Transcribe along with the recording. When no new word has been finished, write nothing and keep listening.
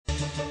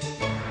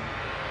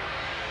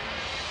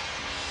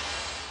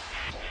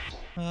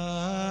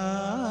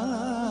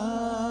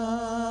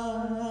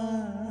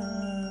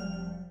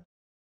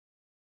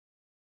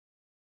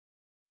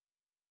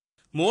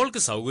മോൾക്ക്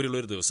സൗകര്യമുള്ള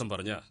ഒരു ദിവസം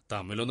പറഞ്ഞാ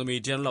തമ്മിലൊന്ന്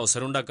മീറ്റ് ചെയ്യാനുള്ള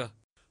അവസരം ഉണ്ടാക്ക.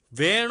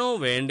 വേണോ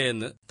വേണ്ടേ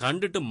എന്ന്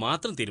കണ്ടിട്ട്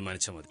മാത്രം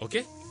തീരുമാനിച്ചാൽ മതി.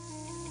 ഓക്കെ?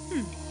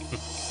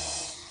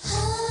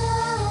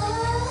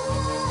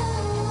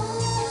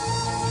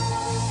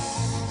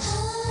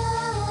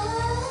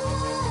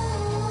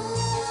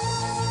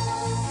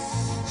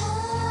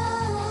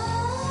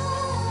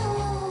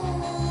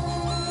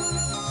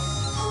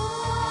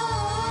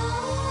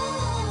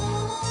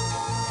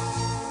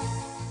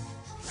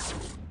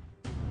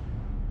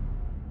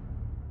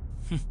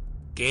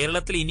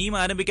 കേരളത്തിൽ ഇനിയും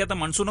ആരംഭിക്കാത്ത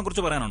മൺസൂണിനെ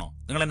കുറിച്ച് പറയാനാണോ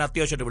നിങ്ങൾ എന്നെ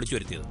അത്യാവശ്യമായിട്ട് വിളിച്ചു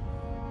വരുത്തിയത്?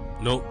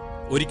 നോ,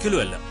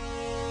 ഒരിക്കലുമല്ല.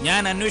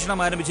 ഞാൻ അന്വേഷണം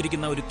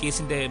ആരംഭിച്ചിരിക്കുന്ന ഒരു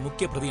കേസിന്റെ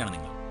മുഖ്യ പ്രതിയാണ്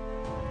നിങ്ങൾ.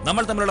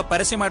 നമ്മൾ തമ്മിലുള്ള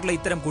പരസ്യമായിട്ടുള്ള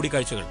ഇത്തരം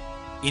കൂടിക്കാഴ്ചകൾ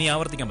ഇനി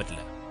ആവർത്തിക്കാൻ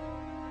പറ്റില്ല.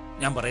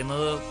 ഞാൻ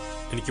പറയുന്നത്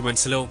എനിക്ക്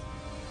മനസ്സിലാവും.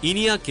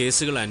 ഇനി ആ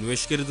കേസുകൾ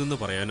അന്വേഷിക്കരുതെന്ന്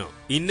പറയാനോ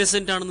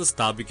ഇന്നസെന്റ് ആണെന്ന്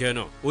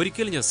സ്ഥാപിക്കാനോ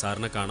ഒരിക്കലും ഞാൻ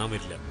സാറിനെ കാണാൻ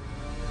വരില്ല.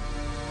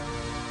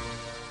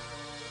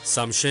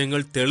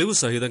 സംശയങ്ങൾ തെളിവ്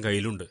സഹിതം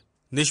കയ്യിലുണ്ട്.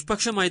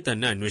 നിഷ്പക്ഷമായി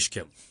തന്നെ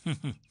അന്വേഷിക്കാം.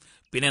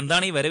 പിന്നെ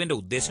എന്താണ് ഈ വരവിന്റെ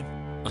ഉദ്ദേശം?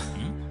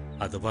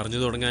 അത് പറഞ്ഞു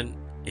തുടങ്ങാൻ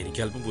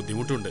എനിക്കല്പം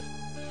ബുദ്ധിമുട്ടുണ്ട്.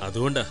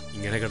 അതുകൊണ്ടാ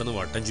ഇങ്ങനെ കിടന്ന്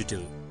വട്ടം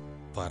ചുറ്റിയത്.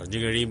 പറഞ്ഞു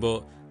കഴിയുമ്പോ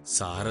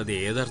സാർ അത്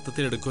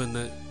ഏതർത്ഥത്തിൽ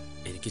എടുക്കുമെന്ന്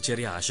എനിക്ക്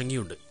ചെറിയ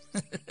ആശങ്കയുണ്ട്.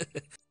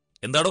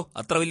 എന്താടോ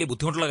അത്ര വലിയ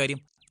ബുദ്ധിമുട്ടുള്ള കാര്യം?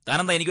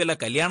 താനെന്താ എനിക്ക് വല്ല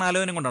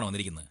കല്യാണാലോചന കൊണ്ടാണോ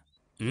വന്നിരിക്കുന്നത്?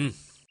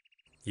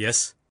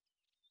 യെസ്,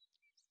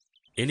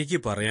 എനിക്ക്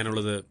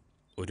പറയാനുള്ളത്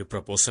ഒരു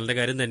പ്രപ്പോസലിന്റെ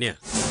കാര്യം തന്നെയാ.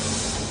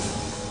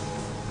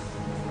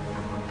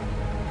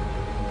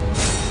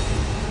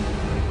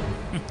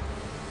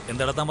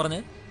 എന്താടാ താൻ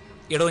പറഞ്ഞത്?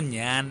 എടോ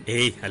ഞാൻ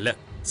അല്ല,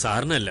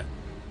 സാറിനല്ല.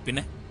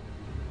 പിന്നെ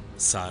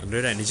സാറിന്റെ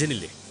ഒരു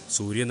അനുജനില്ലേ,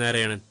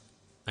 സൂര്യനാരായണൻ,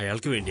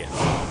 അയാൾക്ക് വേണ്ടിയാ.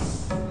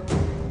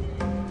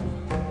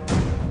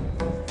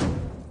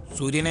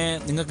 സൂര്യനെ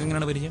നിങ്ങൾക്ക്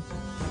എങ്ങനെയാണ് പരിചയം?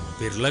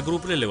 ബിർള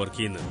ഗ്രൂപ്പിലല്ലേ വർക്ക്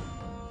ചെയ്യുന്നത്.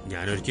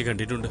 ഞാനൊരിക്കൽ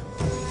കണ്ടിട്ടുണ്ട്.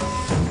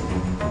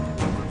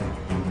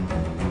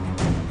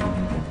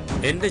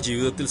 എന്റെ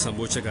ജീവിതത്തിൽ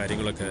സംഭവിച്ച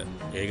കാര്യങ്ങളൊക്കെ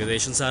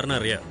ഏകദേശം സാറിന്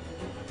അറിയാം.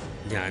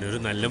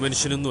 ഞാനൊരു നല്ല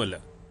മനുഷ്യനൊന്നുമല്ല.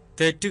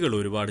 തെറ്റുകൾ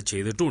ഒരുപാട്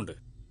ചെയ്തിട്ടുമുണ്ട്.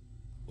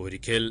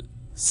 ഒരിക്കൽ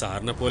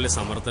സാറിനെ പോലെ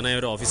സമർത്ഥനായ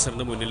ഒരു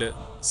ഓഫീസറിന്റെ മുന്നിൽ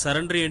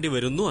സറണ്ടർ ചെയ്യേണ്ടി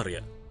വരുന്നു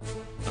അറിയാം.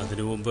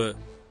 അതിനു മുമ്പ്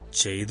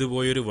ചെയ്തു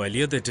പോയൊരു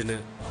വലിയ തെറ്റിന്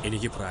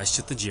എനിക്ക്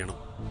പ്രായശ്ചിത്തം ചെയ്യണം.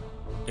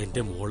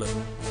 എന്റെ മോള്,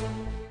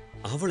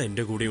 അവൾ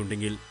എന്റെ കൂടെ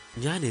ഉണ്ടെങ്കിൽ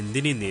ഞാൻ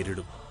എന്തിനേയും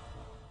നേരിടും.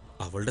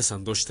 അവളുടെ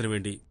സന്തോഷത്തിന്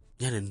വേണ്ടി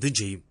ഞാൻ എന്തും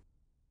ചെയ്യും.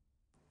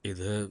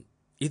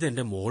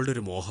 ഇതെന്റെ മോളുടെ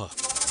ഒരു മോഹ.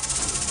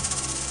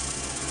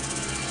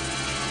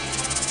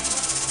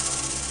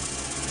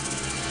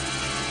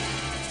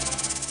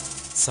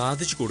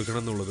 സാധിച്ചു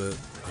കൊടുക്കണം എന്നുള്ളത്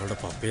അവളുടെ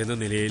പപ്പയെന്ന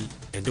നിലയിൽ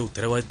എന്റെ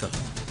ഉത്തരവാദിത്തം.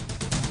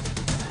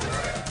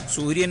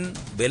 സൂര്യൻ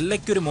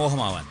വെല്ലയ്ക്കൊരു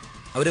മോഹമാവാൻ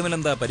അവരുമിൽ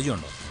എന്താ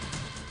പരിചയമുണ്ടോ?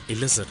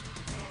 ഇല്ല സർ,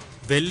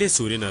 വെല്ലെ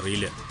സൂര്യൻ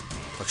അറിയില്ല.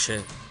 പക്ഷെ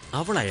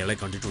അവൾ അയാളെ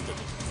കണ്ടിട്ടുണ്ട്.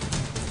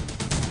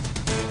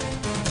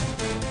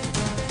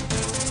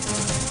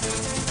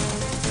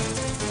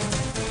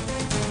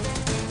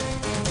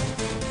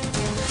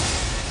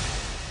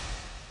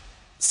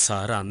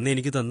 സാർ അന്ന്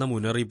എനിക്ക് തന്ന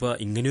മുന്നറിയിപ്പ്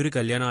ഇങ്ങനെയൊരു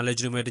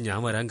കല്യാണാലോചനയുമായിട്ട് ഞാൻ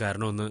വരാൻ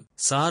കാരണമെന്ന്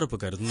സാർ ഇപ്പൊ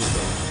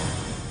കരുതുന്നുണ്ടോ?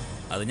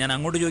 അത് ഞാൻ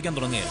അങ്ങോട്ട് ചോദിക്കാൻ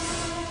തുടങ്ങിയായിരുന്നു.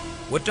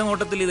 ഒറ്റ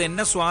നോട്ടത്തിൽ ഇത്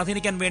എന്നെ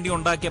സ്വാധീനിക്കാൻ വേണ്ടി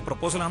ഉണ്ടാക്കിയ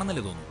പ്രപ്പോസൽ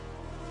ആണെന്നല്ലേ തോന്നുന്നു?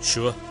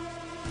 ഷുവർ.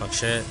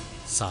 പക്ഷേ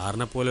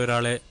സാറിനെ പോലെ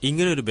ഒരാളെ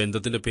ഇങ്ങനെ ഒരു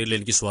ബന്ധത്തിന്റെ പേരിൽ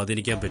എനിക്ക്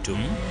സ്വാധീനിക്കാൻ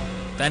പറ്റും?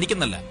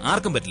 തനിക്കെന്നല്ല,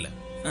 ആർക്കും പറ്റില്ല.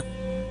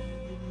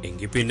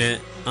 എങ്കിൽ പിന്നെ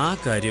ആ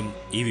കാര്യം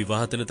ഈ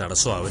വിവാഹത്തിന്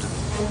തടസ്സമാവരുത്.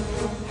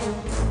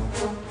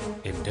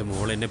 എന്റെ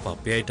മോൾ എന്നെ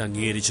പപ്പയായിട്ട്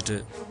അംഗീകരിച്ചിട്ട്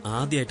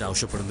ആദ്യമായിട്ട്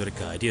ആവശ്യപ്പെടുന്ന ഒരു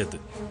കാര്യം അത്.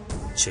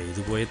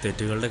 ചെയ്തുപോയ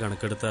തെറ്റുകളുടെ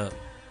കണക്കെടുത്ത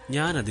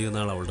ഞാൻ അധികം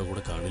നാൾ അവളുടെ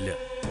കൂടെ കാണില്ല.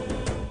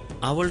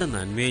 അവളുടെ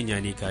നന്മയെ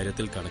ഞാൻ ഈ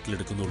കാര്യത്തിൽ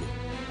കണക്കിലെടുക്കുന്നുള്ളൂ.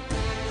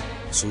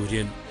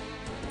 സൂര്യൻ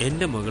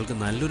എന്റെ മകൾക്ക്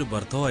നല്ലൊരു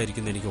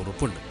ഭർത്താവായിരിക്കുന്ന എനിക്ക്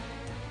ഉറപ്പുണ്ട്.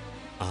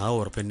 ആ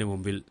ഉറപ്പിന്റെ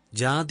മുമ്പിൽ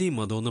ജാതി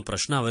മതമൊന്നും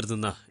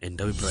പ്രശ്നമാവരുതെന്ന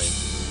എന്റെ അഭിപ്രായം.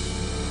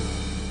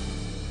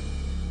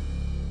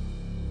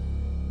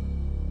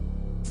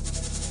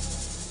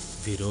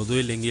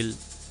 വിരോധമില്ലെങ്കിൽ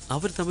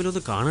അവർ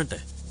തമ്മിലൊന്ന് കാണട്ടെ.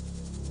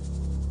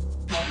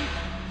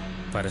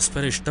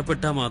 പരസ്പരം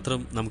ഇഷ്ടപ്പെട്ടാൽ മാത്രം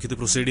നമുക്കിത്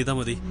പ്രൊസീഡ് ചെയ്താൽ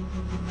മതി.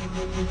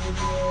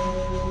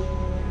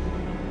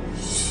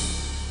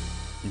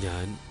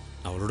 ഞാൻ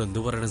അവളോട് എന്തു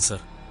പറയണം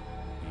സർ?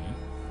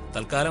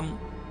 തൽക്കാലം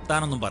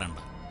താനൊന്നും പറയണ്ട.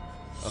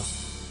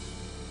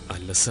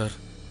 അല്ല സർ,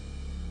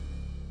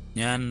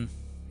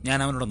 ഞാൻ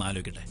അവനോടൊന്ന്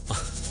ആലോചിക്കട്ടെ.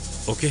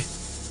 Okay,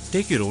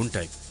 take your own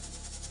time.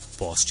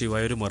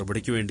 പോസിറ്റീവായൊരു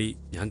മറുപടിക്ക് വേണ്ടി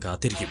ഞാൻ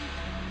കാത്തിരിക്കും.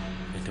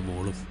 എന്റെ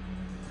മോളും.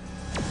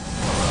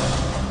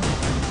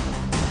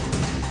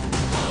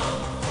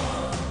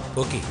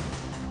 Okay,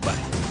 bye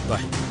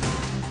bye.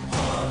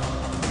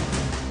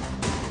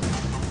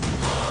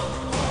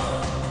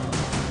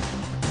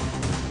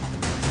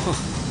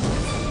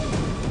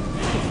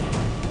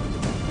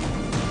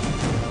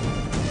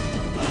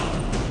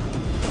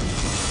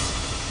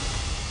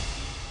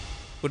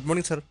 Good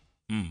morning sir.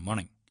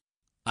 Morning.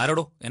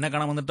 ആരോടോ എന്നെ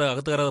കാണാൻ വന്നിട്ട്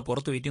അകത്ത് കയറാതെ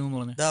പുറത്ത് വെയിറ്റ് ചെയ്യുന്നു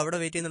പറഞ്ഞു? അവിടെ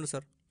വെയിറ്റ് ചെയ്യുന്നുണ്ട്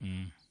സർ.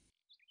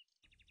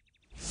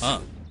 ആ,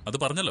 അത്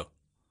പറഞ്ഞല്ലോ.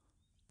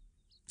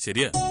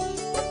 ശരിയാ.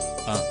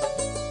 ആ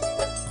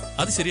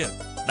അത് ശരിയാ.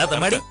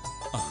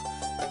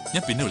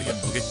 ഞാൻ പിന്നെ വിളിക്കാം.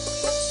 ഓക്കെ.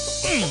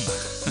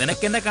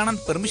 നിനക്കെന്നെ കാണാൻ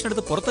പെർമിഷൻ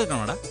എടുത്ത് പുറത്ത്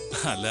വെക്കണോടാ?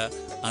 അല്ല,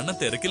 അണ്ണൻ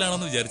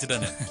തിരക്കിലാണെന്ന് വിചാരിച്ചിട്ടാ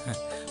ഞാൻ.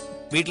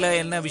 വീട്ടിലെ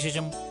എന്നാ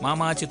വിശേഷം?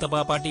 മാമ, ചിത്തപ്പ,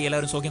 പാട്ടി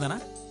എല്ലാവരും സൗഖ്യം താനാ?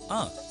 ആ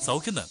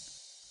സൗഖ്യം താൻ.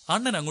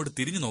 അണ്ണൻ അങ്ങോട്ട്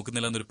തിരിഞ്ഞു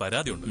നോക്കുന്നില്ല എന്നൊരു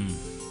പരാതിയുണ്ട്.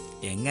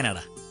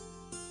 എങ്ങനാടാ?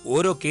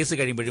 ഓരോ കേസ്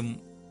കഴിയുമ്പോഴും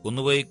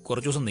ഒന്നുപോയി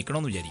കുറച്ചു ദിവസം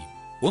നിൽക്കണമെന്ന് വിചാരിക്കും.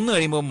 ഒന്ന്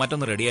കഴിയുമ്പോൾ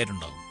മറ്റൊന്ന് റെഡി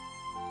ആയിട്ടുണ്ടാവും.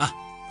 ആ,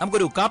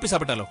 നമുക്കൊരു കാപ്പി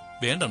സാപ്പിട്ടാലോ?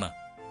 വേണ്ടണ്ണ,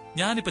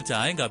 ഞാനിപ്പോ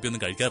ചായയും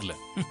കാപ്പിയൊന്നും കഴിക്കാറില്ല.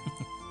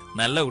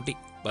 നല്ല കുട്ടി.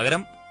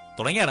 പകരം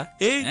തുടങ്ങിയാടാ?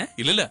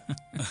 ഇല്ലല്ല.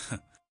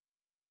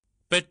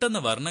 പെട്ടെന്ന്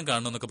വർണ്ണം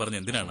കാണണമെന്നൊക്കെ പറഞ്ഞ്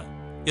എന്തിനാണ്?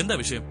 എന്താ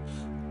വിഷയം?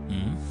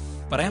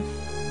 പറയാം.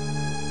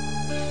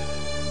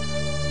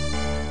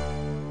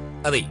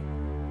 അതെ,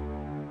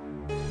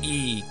 ഈ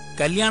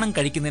കല്യാണം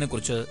കഴിക്കുന്നതിനെ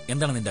കുറിച്ച്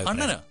എന്താണ് നിന്റെ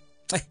അണ്ണനാ?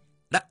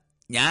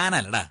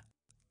 ഞാനല്ലടാ,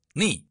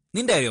 നീ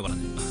നിന്റെ കാര്യം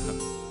പറഞ്ഞു.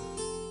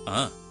 ആ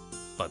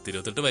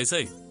 10-28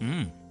 വയസ്സായി.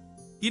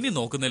 ഇനി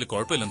നോക്കുന്നതിൽ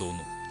കുഴപ്പമില്ലെന്ന്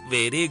തോന്നുന്നു.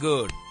 Very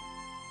good.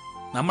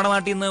 നമ്മുടെ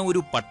നാട്ടിൽ നിന്ന് ഒരു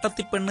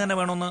പട്ടത്തിപ്പെണ്ണ് തന്നെ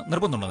വേണമെന്ന്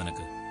നിർബന്ധമുണ്ടോ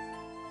നിനക്ക്?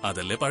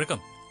 അതല്ലേ പഴക്കം.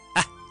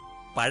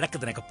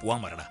 പഴക്കത്തിനൊക്കെ പോവാൻ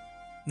വരടാ.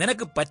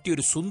 നിനക്ക്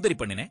പറ്റിയൊരു സുന്ദരി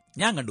പെണ്ണിനെ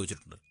ഞാൻ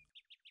കണ്ടുവച്ചിട്ടുണ്ട്.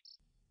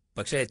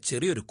 പക്ഷേ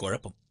ചെറിയൊരു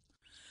കുഴപ്പം.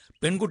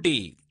 പെൺകുട്ടി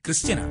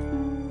ക്രിസ്ത്യനാണ്.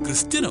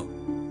 ക്രിസ്ത്യനോ?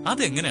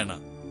 അതെങ്ങനെയാണ്?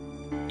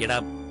 എടാ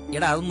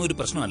അതൊന്നും ഒരു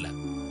പ്രശ്നമല്ല.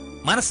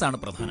 മനസ്സാണ്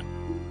പ്രധാനം.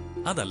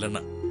 അതല്ലണ്ണ,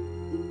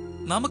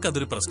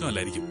 നമുക്കതൊരു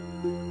പ്രശ്നമല്ലായിരിക്കും.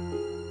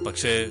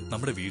 പക്ഷേ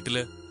നമ്മുടെ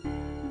വീട്ടില്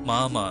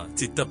മാമ,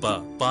 ചിത്തപ്പ,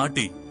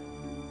 പാട്ടി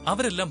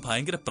അവരെല്ലാം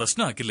ഭയങ്കര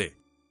പ്രശ്നമാക്കില്ലേ?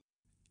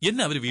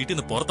 എന്നെ അവര് വീട്ടിൽ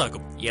നിന്ന്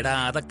പുറത്താക്കും. എടാ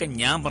അതൊക്കെ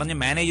ഞാൻ പറഞ്ഞ്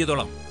മാനേജ്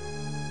ചെയ്തോളാം.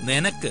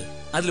 നിനക്ക്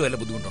അതിൽ വല്ല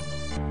ബുദ്ധിമുട്ടുണ്ടോ?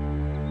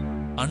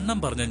 അണ്ണൻ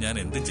പറഞ്ഞ ഞാൻ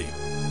എന്തും ചെയ്യും.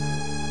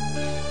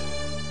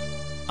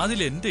 അതിൽ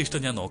എന്റെ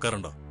ഇഷ്ടം ഞാൻ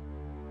നോക്കാറുണ്ടോ?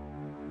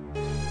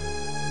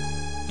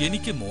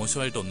 എനിക്ക്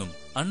മോശമായിട്ടൊന്നും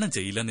അണ്ണൻ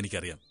ചെയ്യില്ലെന്ന്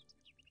എനിക്കറിയാം.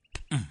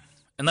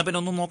 എന്നാ പിന്നെ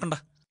ഒന്നും നോക്കണ്ട.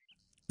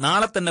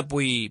 നാളെ തന്നെ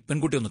പോയി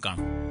പെൺകുട്ടി ഒന്ന്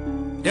കാണും.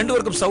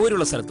 രണ്ടുപേർക്കും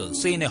സൗകര്യമുള്ള സ്ഥലത്ത്,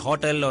 seen a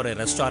hotel or A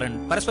restaurant,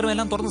 പരസ്പരം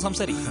എല്ലാം തുറന്ന്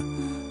സംസാരിക്കും.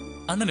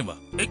 അണ്ണനും വാ.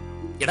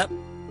 എടാ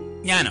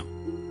ഞാനോ?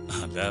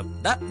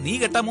 അല്ല, നീ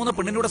കെട്ടാ മൂന്ന്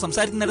പെണ്ണിനോട്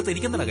സംസാരിക്കുന്നിടത്ത്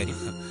എനിക്കെന്താ കാര്യം?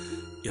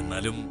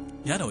 എന്നാലും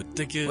ഞാൻ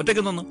ഒറ്റയ്ക്ക്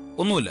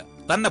ഒന്നുമില്ല,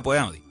 തന്നെ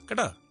പോയാ മതി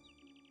കേട്ടാ.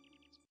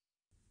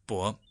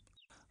 പോവാം.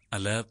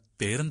 അല്ല,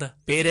 പേരെന്താ?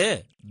 പേര്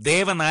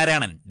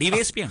ദേവനാരായണൻ,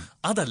 DVSP ആണ്.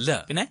 അതല്ല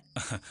പിന്നെ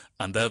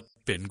എന്താ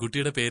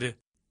പെൺകുട്ടിയുടെ പേര്?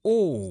 ഓ,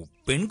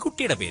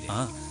 പെൺകുട്ടിയുടെ പേര്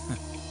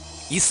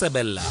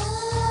ഇസബെല്ല.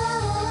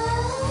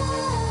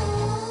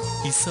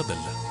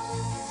 ഇസബെല്ല,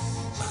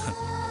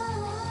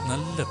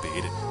 നല്ല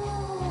പേര്.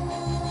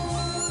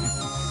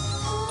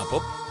 അപ്പൊ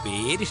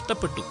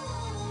പേരിഷ്ടപ്പെട്ടു.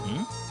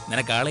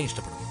 നിനക്കാളെ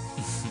ഇഷ്ടപ്പെടും.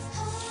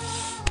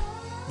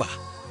 വാ.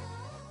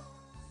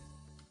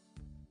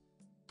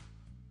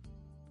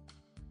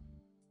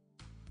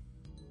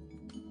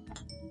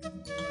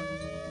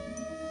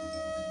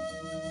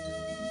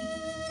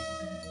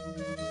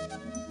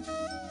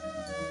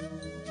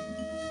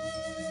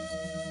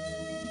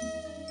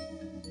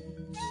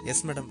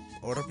 Yes madam,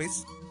 order please.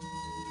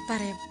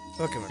 പറയാം.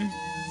 Okay madam.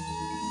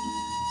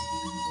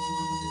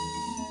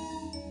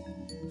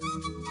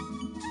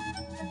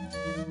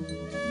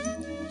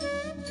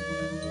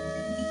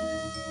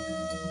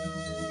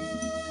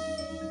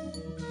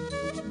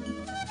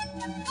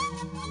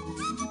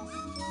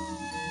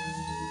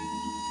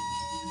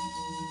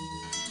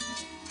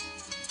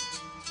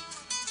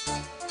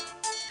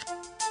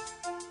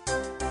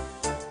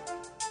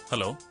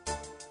 Hello,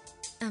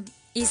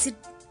 is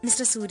it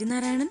mister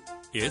Suryanarayanan?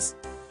 Yes.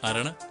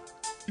 ആരാണ്?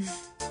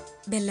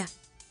 Bella,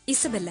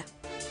 Isabella.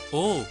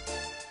 ഓ,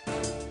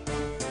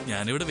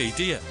 ഞാനിവിടെ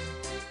വെയിറ്റ് ചെയ്യാ.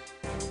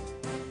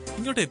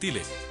 ഇങ്ങോട്ട്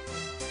എത്തിയില്ലേ?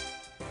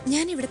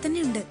 ഞാൻ ഇവിടെ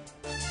തന്നെ ഉണ്ട്.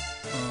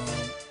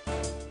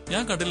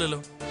 ഞാൻ കണ്ടില്ലല്ലോ.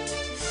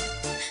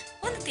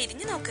 ഒന്ന്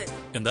തിരിഞ്ഞു നോക്ക്.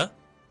 എന്താ?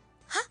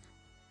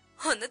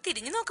 ഒന്ന്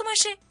തിരിഞ്ഞു നോക്ക്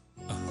മാഷേ.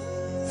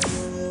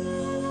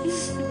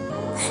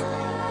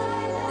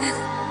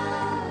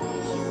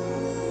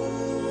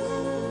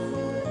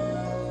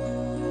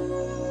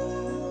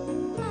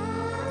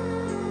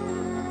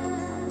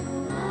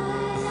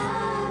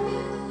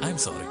 ഐ എം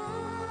സോറി,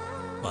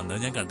 വന്നത്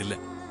ഞാൻ കണ്ടില്ല.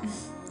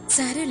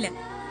 സാരമില്ല,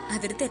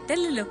 അതൊരു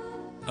തെറ്റല്ലല്ലോ.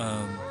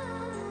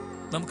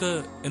 നമുക്ക്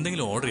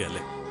എന്തെങ്കിലും ഓർഡർ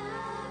ചെയ്യാല്ലേ?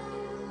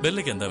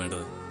 ബെല്ലയ്ക്ക് എന്താ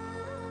വേണ്ടത്?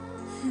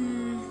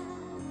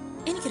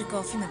 എനിക്കൊരു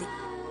കോഫി മതി.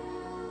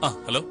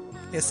 ഹലോ.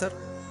 Yes sir.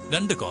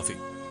 2 കോഫി,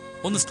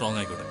 ഒന്ന് സ്ട്രോങ്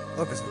ആയിക്കോട്ടെ.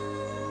 Okay sir.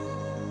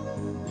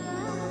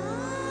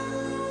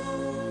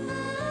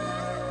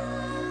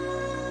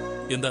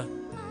 എന്താ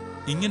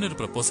ഇങ്ങനൊരു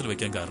പ്രപ്പോസൽ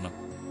വെക്കാൻ കാരണം?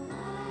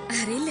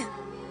 അറിയില്ല,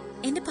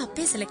 എന്റെ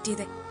പപ്പയെ സെലക്ട്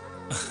ചെയ്തേ.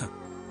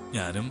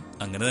 ഞാനും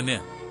അങ്ങനെ തന്നെയാ.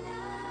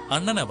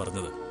 അണ്ണനാ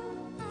പറഞ്ഞത്.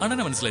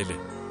 അണ്ണനെ മനസ്സിലായില്ലേ?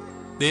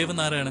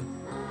 ദേവനാരായണൻ.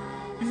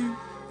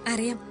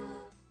 അറിയാം.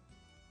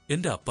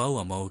 എന്റെ അപ്പാവും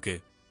അമ്മാവും ഒക്കെ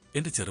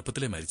എന്റെ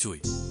ചെറുപ്പത്തിലെ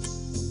മരിച്ചുപോയി.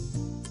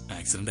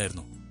 ആക്സിഡന്റ്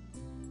ആയിരുന്നു.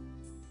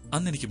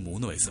 അന്ന് എനിക്ക്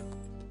 3 വയസ്സ്.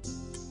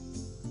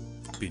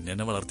 പിന്നെ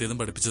എന്നെ വളർത്തിയതും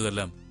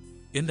പഠിപ്പിച്ചതെല്ലാം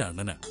എന്റെ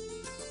അണ്ണനാ.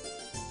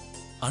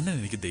 അണ്ണൻ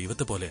എനിക്ക്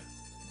ദൈവത്തെ പോലെയാ.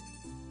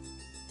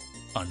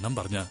 അണ്ണൻ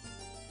പറഞ്ഞ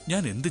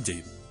ഞാൻ എന്തും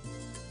ചെയ്യും.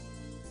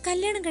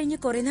 കല്യാണം കഴിഞ്ഞ്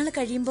കുറെ നാൾ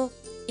കഴിയുമ്പോ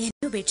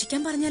എന്നെ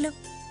ഉപേക്ഷിക്കാൻ പറഞ്ഞാലോ?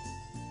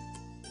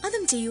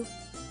 അതും ചെയ്യൂ.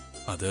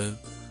 അത്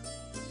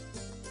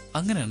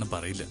അങ്ങനെയൊന്നും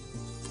പറയില്ല.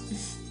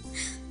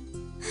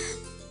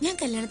 ഞാൻ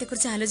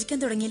കല്യാണത്തെക്കുറിച്ച് ആലോചിക്കാൻ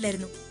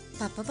തുടങ്ങിയില്ലായിരുന്നു.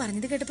 പപ്പ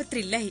പറഞ്ഞത് കേട്ടപ്പോ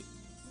ത്രില്ലായി.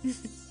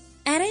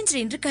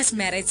 Arrange intercaste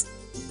marriage.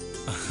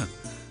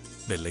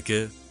 ബെല്ലയ്ക്ക്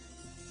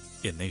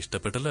എന്നെ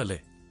ഇഷ്ടപ്പെട്ടല്ലോ അല്ലേ?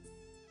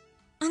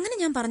 അങ്ങനെ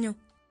ഞാൻ പറഞ്ഞു.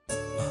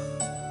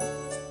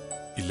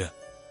 ഇല്ല,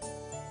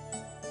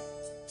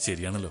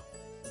 ശരിയാണല്ലോ.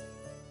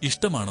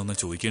 ഇഷ്ടമാണോന്ന്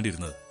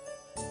ചോദിക്കേണ്ടിയിരുന്നത്.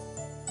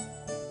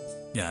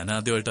 ഞാൻ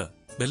ആദ്യമായിട്ടാ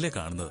ബെല്ലെ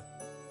കാണുന്നത്.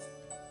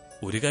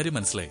 ഒരു കാര്യം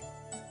മനസ്സിലായി,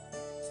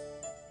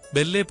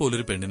 ബെല്ലെ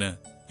പോലൊരു പെണ്ണിന്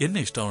എന്നെ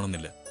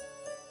ഇഷ്ടമാവണമെന്നില്ല.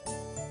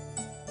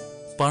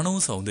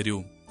 പണവും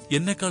സൗന്ദര്യവും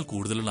എന്നെക്കാൾ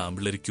കൂടുതലുള്ള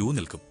ആമ്പിള്ളേര് ക്യൂ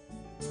നിൽക്കും.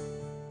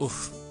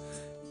 ഓഹ്,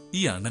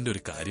 ഈ അണ്ണന്റെ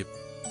ഒരു കാര്യം.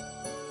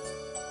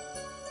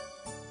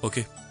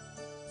 ഓക്കെ,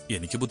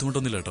 എനിക്ക്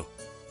ബുദ്ധിമുട്ടൊന്നുമില്ല കേട്ടോ.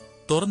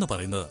 തുറന്നു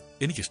പറയുന്നതാ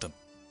എനിക്കിഷ്ടം.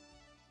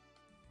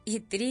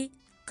 ഇത്തിരി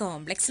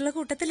കോംപ്ലക്സ് ഉള്ള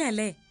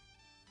കൂട്ടത്തിലല്ലേ?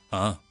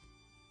 ആ,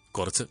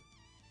 കുറച്ച്.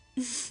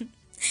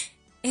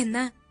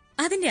 എന്നാ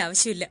അതിന്റെ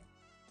ആവശ്യമില്ല.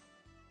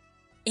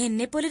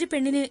 എന്നെ പോലൊരു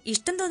പെണ്ണിന്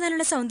ഇഷ്ടം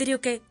തോന്നാനുള്ള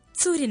സൗന്ദര്യമൊക്കെ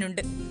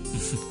സൂര്യനുണ്ട്.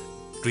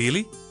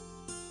 റിയലി?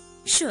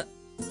 ഷുവർ.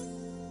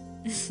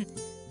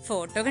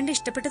 ഫോട്ടോ കണ്ട്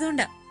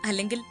ഇഷ്ടപ്പെട്ടതുകൊണ്ടാ,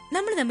 അല്ലെങ്കിൽ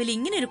നമ്മൾ തമ്മിൽ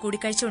ഇങ്ങനെ ഒരു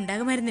കൂടിക്കാഴ്ച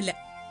ഉണ്ടാകുമായിരുന്നില്ല.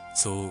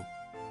 സോ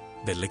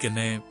ബെല്ലയ്ക്ക്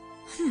എന്നെ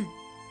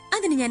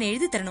അതിന് ഞാൻ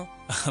എഴുതി തരണോ?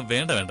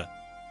 വേണ്ട വേണ്ട,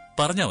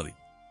 പറഞ്ഞാ മതി.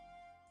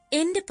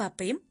 എന്റെ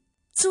പപ്പയും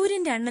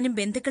സൂര്യന്റെ അണ്ണനും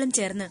ബന്ധുക്കളും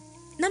ചേർന്ന്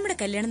നമ്മുടെ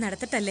കല്യാണം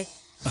നടത്തട്ടല്ലേ?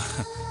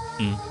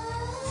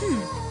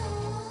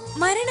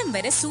 മരണം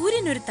വരെ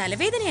സൂര്യൻ ഒരു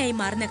തലവേദനയായി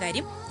മാറുന്ന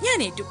കാര്യം ഞാൻ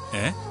ഏറ്റു.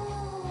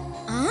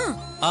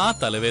 ആ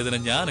തലവേദന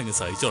ഞാൻ അങ്ങ്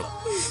സഹിച്ചോളാം.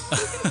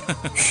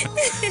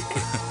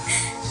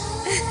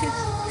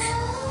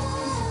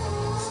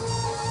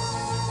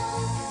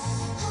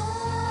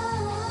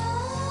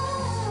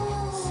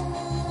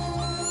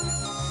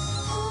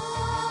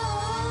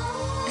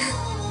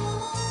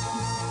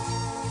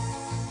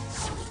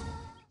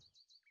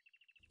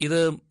 ഇത്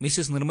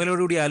മിസ്സിസ്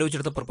നിർമ്മലയോടുകൂടി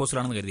ആലോചിച്ചെടുത്ത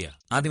പ്രപ്പോസലാണെന്ന് കരുതിയ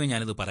ആദ്യമേ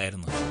ഞാനിത്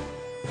പറയായിരുന്നു.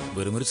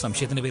 വെറുമൊരു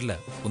സംശയത്തിന്റെ പേരില്ല,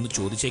 ഒന്ന്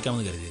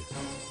ചോദിച്ചേക്കാമെന്ന് കരുതിയത്.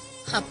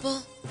 അപ്പോ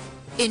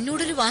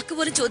എന്നോടൊരു വാക്ക്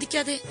പോലും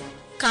ചോദിക്കാതെ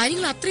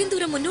കാര്യങ്ങൾ അത്രയും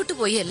ദൂരം മുന്നോട്ട്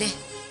പോയി അല്ലേ?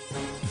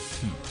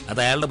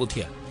 അത് അയാളുടെ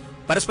ബുദ്ധിയാ.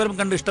 പരസ്പരം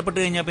കണ്ട് ഇഷ്ടപ്പെട്ടു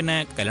കഴിഞ്ഞാൽ പിന്നെ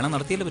കല്യാണം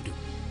നടത്തിയല്ലേ പറ്റൂ.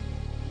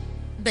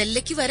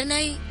 ബെല്ലയ്ക്ക്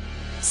വരനായി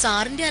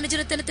സാറിന്റെ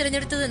അനുജനത്തിനെ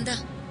തിരഞ്ഞെടുത്തത് എന്താ?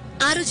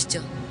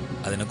 ആലോചിച്ചോ?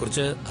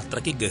 അതിനെക്കുറിച്ച്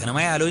അത്രയ്ക്ക്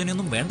ഗഹനമായ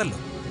ആലോചനയൊന്നും വേണ്ടല്ലോ.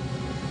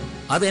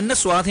 അത് എന്നെ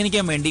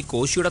സ്വാധീനിക്കാൻ വേണ്ടി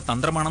കോശിയുടെ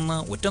തന്ത്രമാണെന്ന്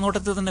ഒറ്റ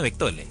നോട്ടത്തിൽ തന്നെ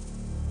വ്യക്തമല്ലേ?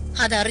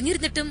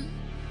 അതറിഞ്ഞിരുന്നിട്ടും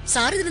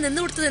സാർ ഇതിന്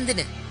നിന്നുകൊടുത്തത്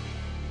എന്തിന്?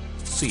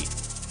 സി,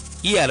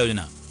 ഈ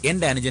ആലോചന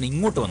എന്റെ അനുജൻ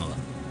ഇങ്ങോട്ട് വന്നതാ.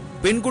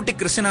 പെൺകുട്ടി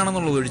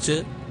ക്രിസ്ത്യനാണെന്നുള്ളത് ഒഴിച്ച്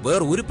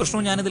വേറെ ഒരു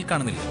പ്രശ്നവും ഞാനിതിൽ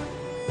കാണുന്നില്ല.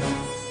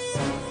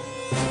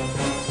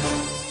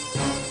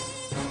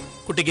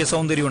 കുട്ടിക്ക്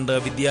സൗന്ദര്യമുണ്ട്,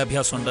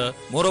 വിദ്യാഭ്യാസമുണ്ട്,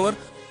 മോറോവർ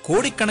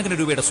കോടിക്കണക്കിന്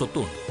രൂപയുടെ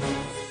സ്വത്തുമുണ്ട്.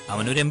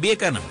 അവനൊരു MBA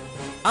കാരനാണ്.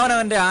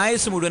 അവനവന്റെ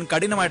ആയുസ് മുഴുവൻ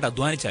കഠിനമായിട്ട്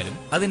അധ്വാനിച്ചാലും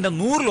അതിന്റെ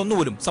 100-1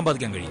 പോലും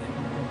സമ്പാദിക്കാൻ കഴിയില്ല.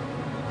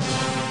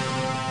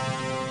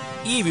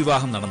 ഈ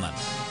വിവാഹം നടന്നാൽ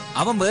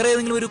അവൻ വേറെ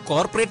ഏതെങ്കിലും ഒരു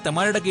കോർപ്പറേറ്റ്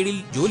തമാരുടെ കീഴിൽ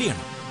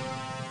ജോലിയാണ്.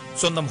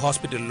 സ്വന്തം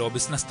ഹോസ്പിറ്റലിലോ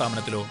ബിസിനസ്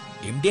സ്ഥാപനത്തിലോ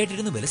MD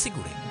ആയിട്ടിരുന്ന്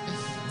വിലസിക്കൂടെ?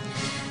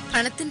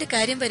 പണത്തിന്റെ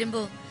കാര്യം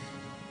വരുമ്പോ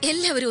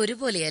എല്ലാവരും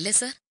ഒരുപോലെയല്ലേ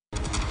സാർ?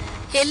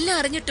 എല്ലാം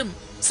അറിഞ്ഞിട്ടും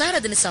സാർ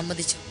അതിന്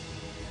സമ്മതിച്ചു.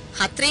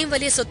 അത്രയും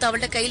വലിയ സ്വത്ത്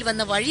അവളുടെ കയ്യിൽ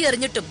വന്ന വഴി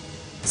അറിഞ്ഞിട്ടും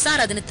സാർ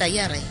അതിന്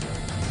തയ്യാറായി.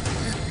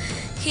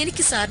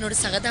 എനിക്ക് സാറിനോട്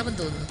സഹതാപം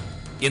തോന്നുന്നു.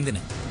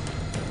 എന്തിന്?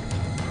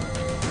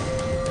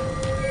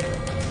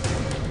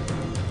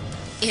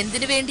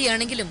 എന്തിനു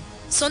വേണ്ടിയാണെങ്കിലും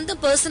സ്വന്തം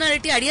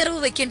പേഴ്സണാലിറ്റി അടിയറവ്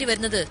വെക്കേണ്ടി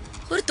വരുന്നത്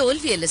ഒരു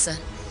തോൽവിയല്ലേ സാർ?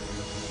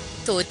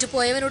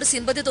 തോറ്റുപോയവനോട്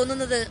സിമ്പതി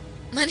തോന്നുന്നത്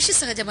മനുഷ്യ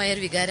സഹജമായ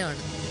ഒരു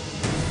വികാരമാണ്.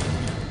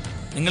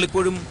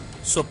 നിങ്ങളിപ്പോഴും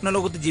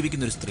സ്വപ്നലോകത്ത്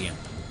ജീവിക്കുന്ന ഒരു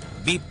സ്ത്രീയാണ്.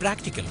 B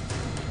practical.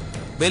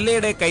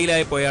 ബെല്ലയുടെ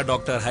കയ്യിലായി പോയ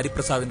ഡോക്ടർ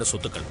ഹരിപ്രസാദിന്റെ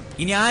സ്വത്തുക്കൾ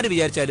ഇനി ആര്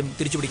വിചാരിച്ചാലും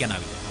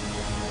തിരിച്ചുപിടിക്കാനാവില്ല.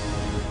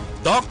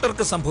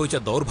 ഡോക്ടർക്ക് സംഭവിച്ച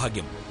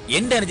ദൗർഭാഗ്യം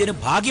എന്റെ അനുജന്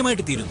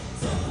ഭാഗ്യമായിട്ട് തീരുന്നു.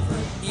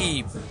 ഈ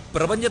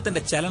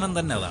പ്രപഞ്ചത്തിന്റെ ചലനം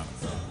തന്നെ അതാണ്.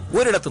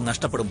 ഒരിടത്ത്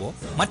നഷ്ടപ്പെടുമ്പോ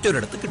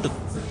മറ്റൊരിടത്ത് കിട്ടുന്നു.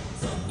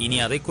 ഇനി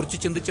അതേക്കുറിച്ച്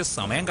ചിന്തിച്ച്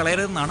സമയം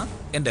കളയരുതെന്നാണ്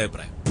എന്റെ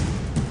അഭിപ്രായം.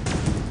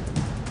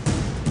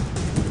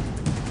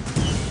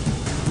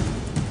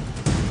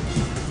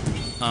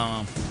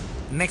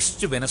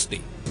 നെക്സ്റ്റ് വെനസ്ഡേ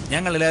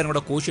ഞങ്ങൾ എല്ലാവരും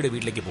കൂടെ കോശിയുടെ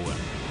വീട്ടിലേക്ക്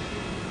പോവുകയാണ്,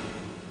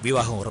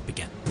 വിവാഹം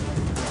ഉറപ്പിക്കാൻ.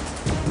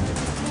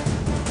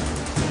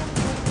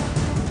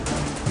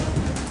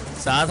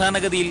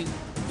 സാധാരണഗതിയിൽ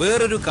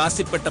വേറൊരു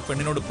കാസിൽപ്പെട്ട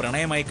പെണ്ണിനോട്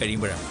പ്രണയമായി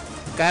കഴിയുമ്പോഴാണ്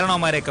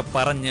കാരണവന്മാരെയൊക്കെ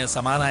പറഞ്ഞ്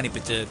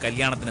സമാധാനിപ്പിച്ച്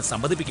കല്യാണത്തിന്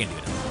സമ്മതിപ്പിക്കേണ്ടി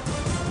വരും.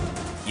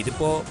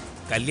 ഇതിപ്പോ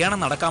കല്യാണം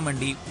നടക്കാൻ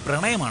വേണ്ടി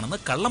പ്രണയമാണെന്ന്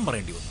കള്ളം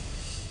പറയേണ്ടി വന്നു.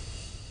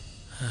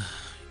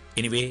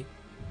 എനിവേ,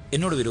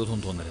 എന്നോട്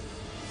വിരോധം തോന്നരുത്.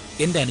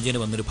 എന്റെ അനുജന്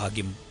വന്നൊരു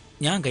ഭാഗ്യം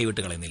ഞാൻ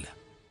കൈവിട്ട് കളയുന്നില്ല.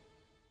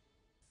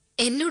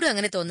 എന്നോടും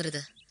അങ്ങനെ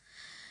തോന്നരുത്.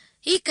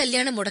 ഈ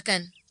കല്യാണം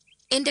മുടക്കാൻ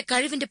എന്റെ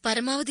കഴിവിന്റെ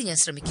പരമാവധി ഞാൻ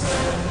ശ്രമിക്കും.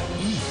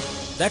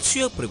 That's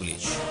your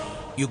privilege.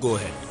 You go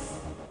ahead.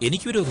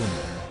 എനിക്ക്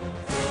വിരോധമൊന്നും.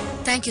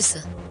 Thank you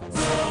sir.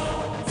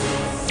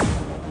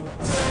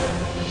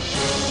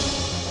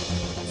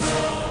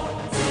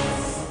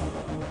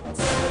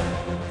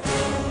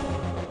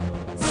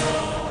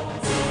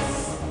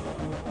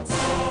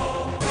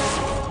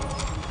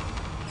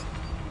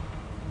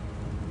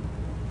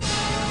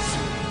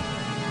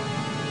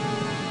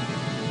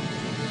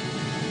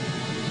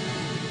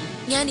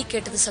 ഞാൻ ഈ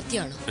കേട്ടത്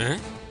സത്യമാണോ?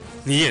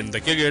 നീ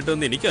എന്തൊക്കെയാ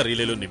കേട്ടതെന്ന്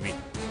എനിക്കറിയില്ലല്ലോ നിമ്മി.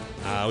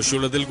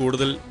 ആവശ്യമുള്ളതിൽ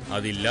കൂടുതൽ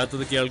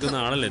അതില്ലാത്തത് കേൾക്കുന്ന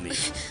ആളല്ലേ നീ.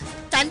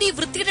 തന്റെ ഈ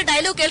വൃത്തിയുടെ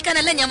ഡയലോഗ്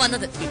കേൾക്കാനല്ല ഞാൻ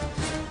വന്നത്.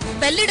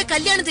 ബെല്ലയുടെ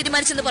കല്യാണം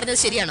തീരുമാനിച്ചെന്ന് പറഞ്ഞത്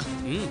ശരിയാണോ?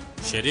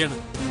 ശരിയാണ്.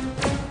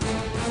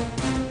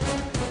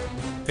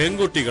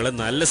 പെൺകുട്ടികളെ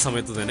നല്ല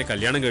സമയത്ത് തന്നെ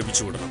കല്യാണം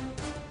കഴിപ്പിച്ചു വിടണം.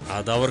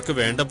 അതവർക്ക്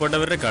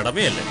വേണ്ടപ്പെട്ടവരുടെ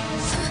കടമയല്ലേ.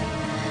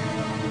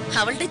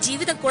 അവളുടെ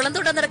ജീവിതം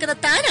കുളന്തോടാൻ നടക്കുന്ന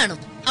താനാണോ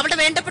അവളുടെ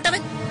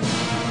വേണ്ടപ്പെട്ടവൻ?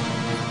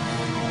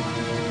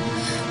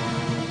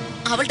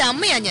 അവളുടെ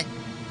അമ്മയാ ഞാൻ.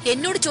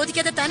 എന്നോട്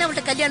ചോദിക്കാതെ താൻ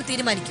അവളുടെ കല്യാണം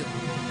തീരുമാനിക്കൂ?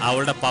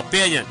 അവളുടെ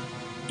പപ്പയാ ഞാൻ.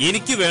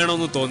 എനിക്ക്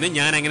വേണമെന്ന് തോന്നി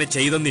ഞാൻ അങ്ങനെ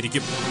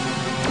ചെയ്തെന്നിരിക്കും.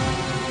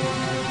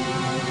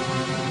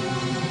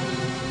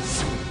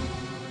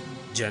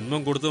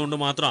 ജന്മം കൊടുത്തതുകൊണ്ട്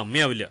മാത്രം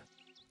അമ്മയാവില്ല,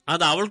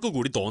 അത് അവൾക്ക്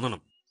കൂടി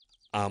തോന്നണം.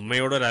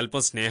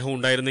 അമ്മയോടൊരല്പം സ്നേഹം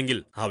ഉണ്ടായിരുന്നെങ്കിൽ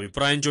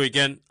അഭിപ്രായം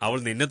ചോദിക്കാൻ അവൾ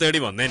നിന്നെ തേടി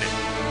വന്നേനെ.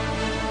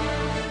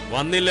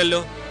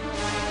 വന്നില്ലല്ലോ.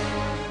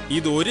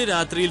 ഇതൊരു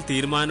രാത്രിയിൽ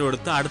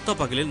തീരുമാനമെടുത്ത് അടുത്ത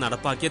പകലിൽ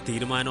നടപ്പാക്കിയ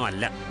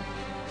തീരുമാനമല്ല.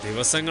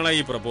 ദിവസങ്ങളായി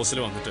ഈ പ്രപ്പോസൽ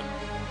വന്നിട്ട്.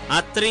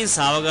 അത്രയും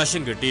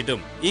സാവകാശം കിട്ടിയിട്ടും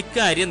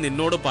ഇക്കാര്യം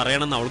നിന്നോട്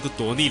പറയണമെന്ന് അവൾക്ക്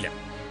തോന്നിയില്ല.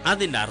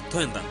 അതിന്റെ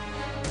അർത്ഥം എന്താ?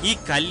 ഈ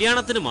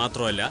കല്യാണത്തിന്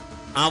മാത്രമല്ല,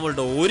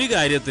 അവളുടെ ഒരു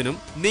കാര്യത്തിനും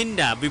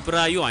നിന്റെ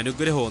അഭിപ്രായവും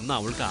അനുഗ്രഹവും ഒന്നും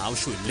അവൾക്ക്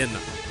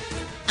ആവശ്യമില്ലെന്ന്.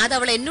 അത്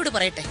അവൾ എന്നോട്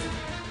പറയട്ടെ.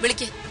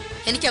 വിളിക്ക്,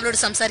 എനിക്ക് അവളോട്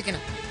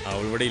സംസാരിക്കണം.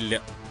 അവൾ ഇവിടെ ഇല്ല.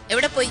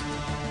 എവിടെ പോയി?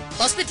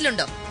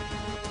 ഹോസ്പിറ്റലുണ്ടോ?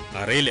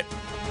 അറിയില്ല.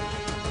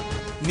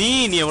 നീ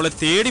ഇനി അവളെ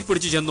തേടി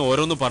പിടിച്ചു ചെന്ന്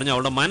ഓരോന്ന് പറഞ്ഞ്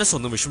അവളുടെ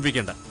മനസ്സൊന്നും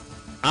വിഷമിപ്പിക്കണ്ട.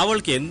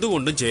 അവൾക്ക്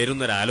എന്തുകൊണ്ടും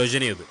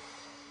ചേരുന്നൊരാലോചനയത്.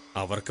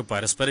 അവർക്ക്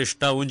പരസ്പരം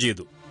ഇഷ്ടാവും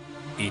ചെയ്തു.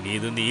 ഇനി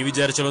ഇത് നീ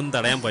വിചാരിച്ചാലൊന്നും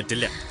തടയാൻ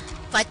പറ്റില്ല.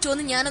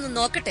 പറ്റുമെന്ന് ഞാനൊന്ന്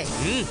നോക്കട്ടെ.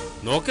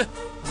 നോക്ക്.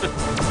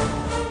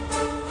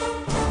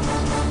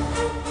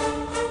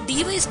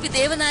 DYSP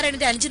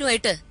ദേവനാരായണന്റെ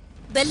അനുജനുമായിട്ട്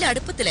Bella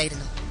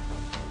അടുപ്പത്തിലായിരുന്നു.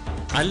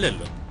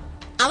 അല്ലല്ലോ.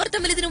 അവർ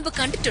തമ്മിൽ ഇതിനു മുമ്പ്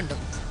കണ്ടിട്ടുണ്ടോ?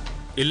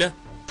 ഇല്ല.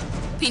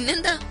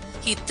 പിന്നെന്താ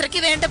ഇത്രയ്ക്ക്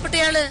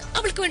വേണ്ടപ്പെട്ടയാള്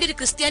അവൾക്ക് വേണ്ടി ഒരു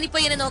ക്രിസ്ത്യാനി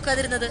പയ്യനെ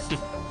നോക്കാതിരുന്നത്?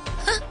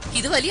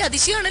 ഇത് വലിയ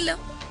അതിശയമാണല്ലോ.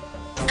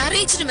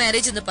 അറേഞ്ച്ഡ്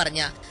മാരേജ് എന്ന്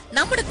പറഞ്ഞ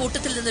നമ്മുടെ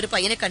കൂട്ടത്തിൽ നിന്നൊരു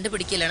പയ്യനെ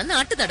കണ്ടുപിടിക്കലാണ്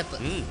നാട്ടു നടപ്പ്.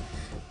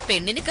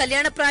 പെണ്ണിന്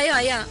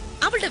കല്യാണപ്രായമായ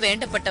അവളുടെ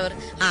വേണ്ടപ്പെട്ടവർ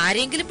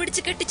ആരെങ്കിലും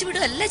പിടിച്ച് കെട്ടിച്ചു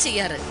വിടുകയല്ല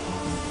ചെയ്യാറ്.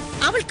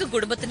 അവൾക്കും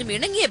കുടുംബത്തിനും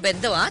ഇണങ്ങിയ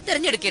ബന്ധമാ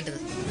തെരഞ്ഞെടുക്കേണ്ടത്.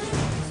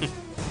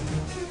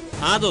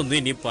 അതൊന്നും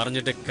ഇനി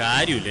പറഞ്ഞിട്ട്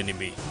കാര്യമില്ല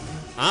നിമ്മി.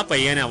 ആ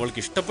പയ്യനെ അവൾക്ക്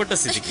ഇഷ്ടപ്പെട്ട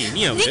സ്ഥിതിക്ക്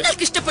ഇനി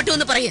നിങ്ങൾക്ക് ഇഷ്ടപ്പെട്ടു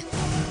എന്ന് പറയ.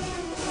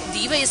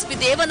 ഡിവൈഎസ്പി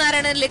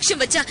ദേവനാരായണൻ ലക്ഷ്യം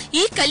വെച്ച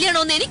ഈ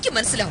കല്യാണമെന്ന് എനിക്ക്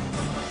മനസ്സിലാവും.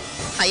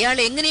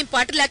 അയാളെ എങ്ങനെയും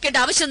പാട്ടിലാക്കേണ്ട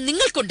ആവശ്യം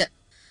നിങ്ങൾക്കുണ്ട്.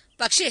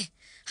 പക്ഷേ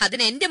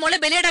അതിന് എന്റെ മോളെ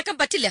ബലിയാടാക്കാൻ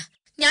പറ്റില്ല.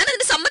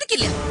 ഞാനതിന്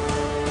സമ്മതിക്കില്ല.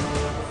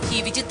 ഈ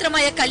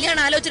വിചിത്രമായ കല്യാണ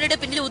ആലോചനയുടെ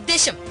പിന്നിലെ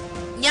ഉദ്ദേശം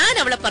ഞാൻ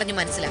അവളെ പറഞ്ഞു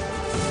മനസ്സിലാക്കും.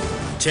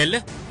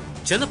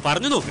 ചെന്ന്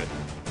പറഞ്ഞു നോക്ക്.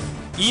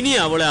 ഇനി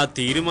അവളെ ആ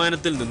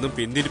തീരുമാനത്തിൽ നിന്നും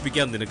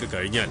പിന്തിരിപ്പിക്കാൻ നിനക്ക്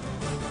കഴിഞ്ഞാൽ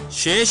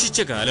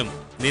ശേഷിച്ച കാലം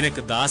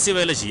നിനക്ക്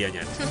ദാസ്യവേല ചെയ്യാൻ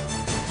ഞാൻ.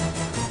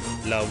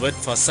 ലവ്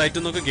അറ്റ് ഫസ്റ്റ് സൈറ്റ്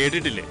എന്നൊക്കെ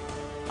കേട്ടിട്ടില്ലേ?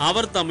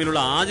 അവർ തമ്മിലുള്ള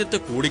ആദ്യത്തെ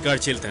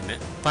കൂടിക്കാഴ്ചയിൽ തന്നെ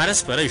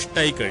പരസ്പരം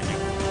ഇഷ്ടായി കഴിഞ്ഞു.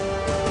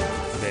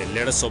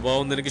 ബെല്ലയുടെ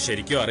സ്വഭാവം നിനക്ക്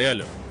ശരിക്കും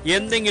അറിയാലോ.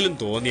 എന്തെങ്കിലും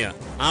തോന്നിയ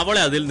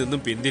അവളെ അതിൽ നിന്നും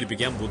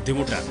പിന്തിരിപ്പിക്കാൻ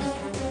ബുദ്ധിമുട്ടാണ്.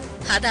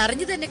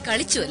 അതറിഞ്ഞു തന്നെ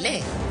കളിച്ചു അല്ലേ?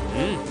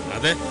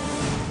 അതെ,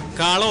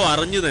 കളോ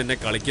അറിഞ്ഞു തന്നെ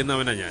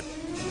കളിക്കുന്നവനാ ഞാൻ.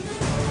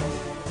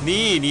 നീ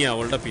ഇനി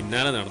അവളുടെ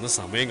പിന്നാലെ നടന്ന്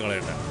സമയം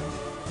കളയണ്ട.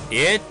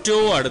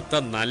 ഏറ്റവും അടുത്ത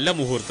നല്ല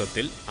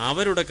മുഹൂർത്തത്തിൽ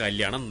അവരുടെ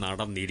കല്യാണം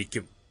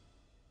നടന്നിരിക്കും.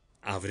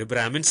 അവര്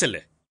ബ്രാഹ്മിൻസ്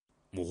അല്ലേ,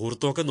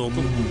 മുഹൂർത്തമൊക്കെ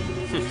നോക്കും.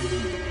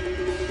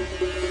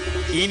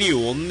 ഇനി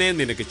ഒന്നേ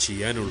നിനക്ക്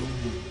ചെയ്യാനുള്ളൂ,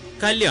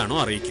 കല്യാണം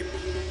അറിയിക്കും.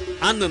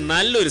 അന്ന്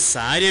നല്ലൊരു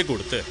സാരിയെ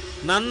കൊടുത്ത്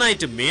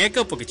നന്നായിട്ട്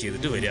മേക്കപ്പ് ഒക്കെ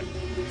ചെയ്തിട്ട് വരിക.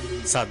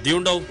 സദ്യ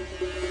ഉണ്ടാവും.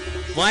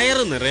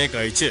 വയറ് നിറയെ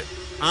കഴിച്ച്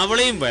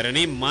അവളെയും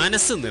വരണേയും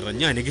മനസ്സ്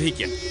നിറഞ്ഞ്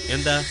അനുഗ്രഹിക്കാം.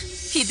 എന്താ?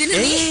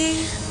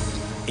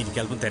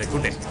 എനിക്കല്പം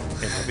തിരക്കുണ്ടേ.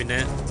 എന്നാ പിന്നെ